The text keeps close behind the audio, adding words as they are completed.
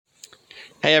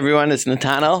Hey everyone, it's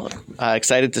Natanel.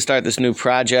 Excited to start this new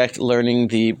project, learning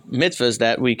the mitzvahs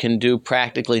that we can do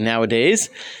practically nowadays.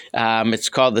 It's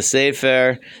called the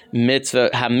Sefer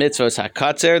Mitzvah HaMitzvos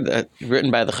HaKatzer,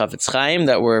 written by the Chafetz Chaim,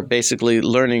 that we're basically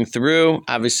learning through.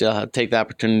 Obviously, I'll take the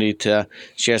opportunity to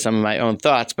share some of my own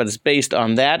thoughts, but it's based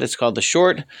on that. It's called the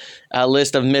short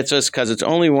list of mitzvahs because it's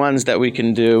only ones that we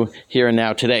can do here and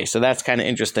now today. So that's kind of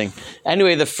interesting.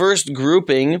 Anyway, the first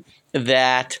grouping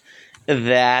that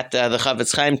the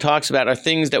Chafetz Chaim talks about are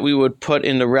things that we would put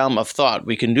in the realm of thought.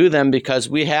 We can do them because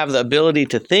we have the ability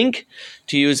to think,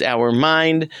 to use our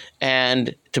mind,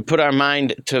 and to put our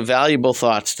mind to valuable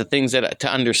thoughts, to things that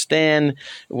to understand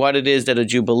what it is that a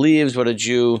Jew believes, what a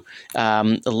Jew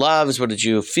loves, what a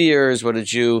Jew fears, what a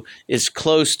Jew is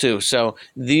close to. So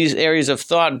these areas of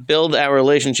thought build our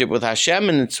relationship with Hashem,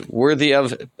 and it's worthy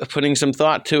of putting some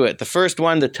thought to it. The first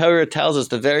one, the Torah tells us,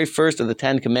 the very first of the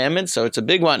 10 Commandments, so it's a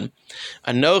big one.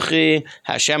 Anochi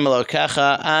Hashem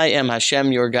Elokecha, I am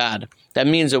Hashem your God. That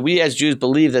means that we as Jews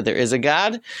believe that there is a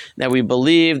God, that we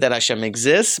believe that Hashem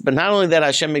exists, but not only that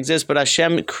Hashem exists, but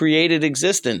Hashem created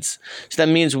existence. So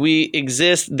that means we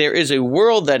exist, there is a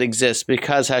world that exists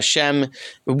because Hashem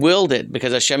willed it,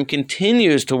 because Hashem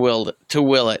continues to will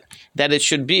it, that it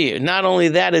should be. Not only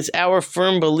that, it's our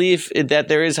firm belief that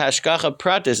there is Hashgacha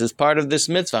Pratis as part of this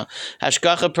mitzvah.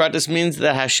 Hashgacha Pratis means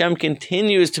that Hashem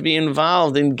continues to be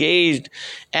involved, engaged,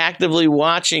 actively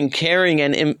watching, caring,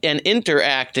 and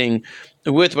interacting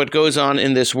with what goes on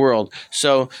in this world.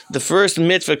 So the first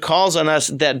mitzvah calls on us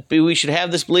that we should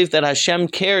have this belief that Hashem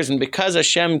cares, and because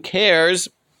Hashem cares,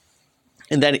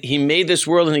 and that He made this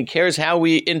world and He cares how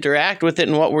we interact with it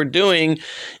and what we're doing,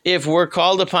 if we're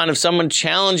called upon, if someone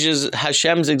challenges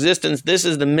Hashem's existence, this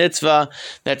is the mitzvah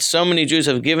that so many Jews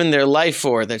have given their life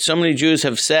for, that so many Jews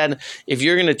have said, if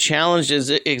you're going to challenge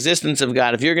the existence of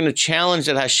God, if you're going to challenge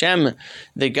that Hashem,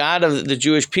 the God of the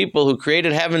Jewish people who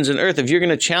created heavens and earth, if you're going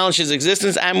to challenge His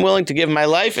existence, I'm willing to give my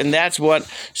life. And that's what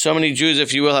so many Jews,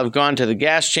 if you will, have gone to the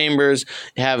gas chambers,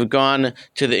 have gone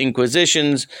to the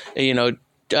Inquisitions,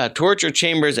 torture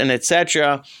chambers, and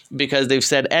etc., because they've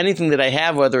said anything that I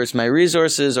have, whether it's my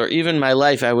resources or even my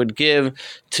life, I would give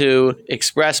to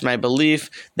express my belief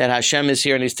that Hashem is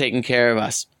here and He's taking care of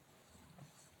us.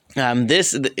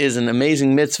 This is an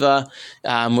amazing mitzvah,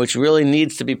 which really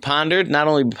needs to be pondered, not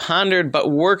only pondered,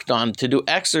 but worked on, to do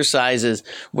exercises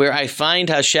where I find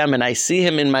Hashem and I see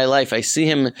Him in my life. I see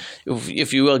Him,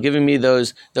 if you will, giving me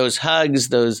those hugs,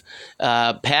 those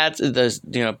pats,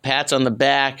 pats on the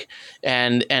back,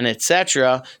 and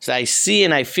etc. So I see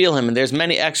and I feel Him, and there's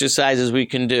many exercises we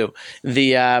can do.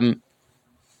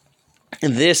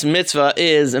 This mitzvah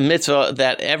is a mitzvah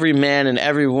that every man and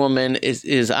every woman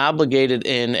is obligated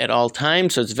in at all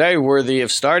times. So it's very worthy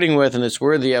of starting with, and it's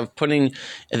worthy of putting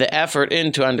the effort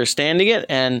into understanding it.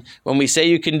 And when we say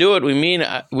you can do it, we mean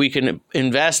we can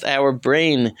invest our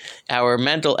brain, our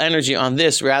mental energy on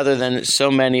this rather than so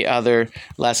many other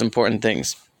less important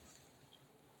things.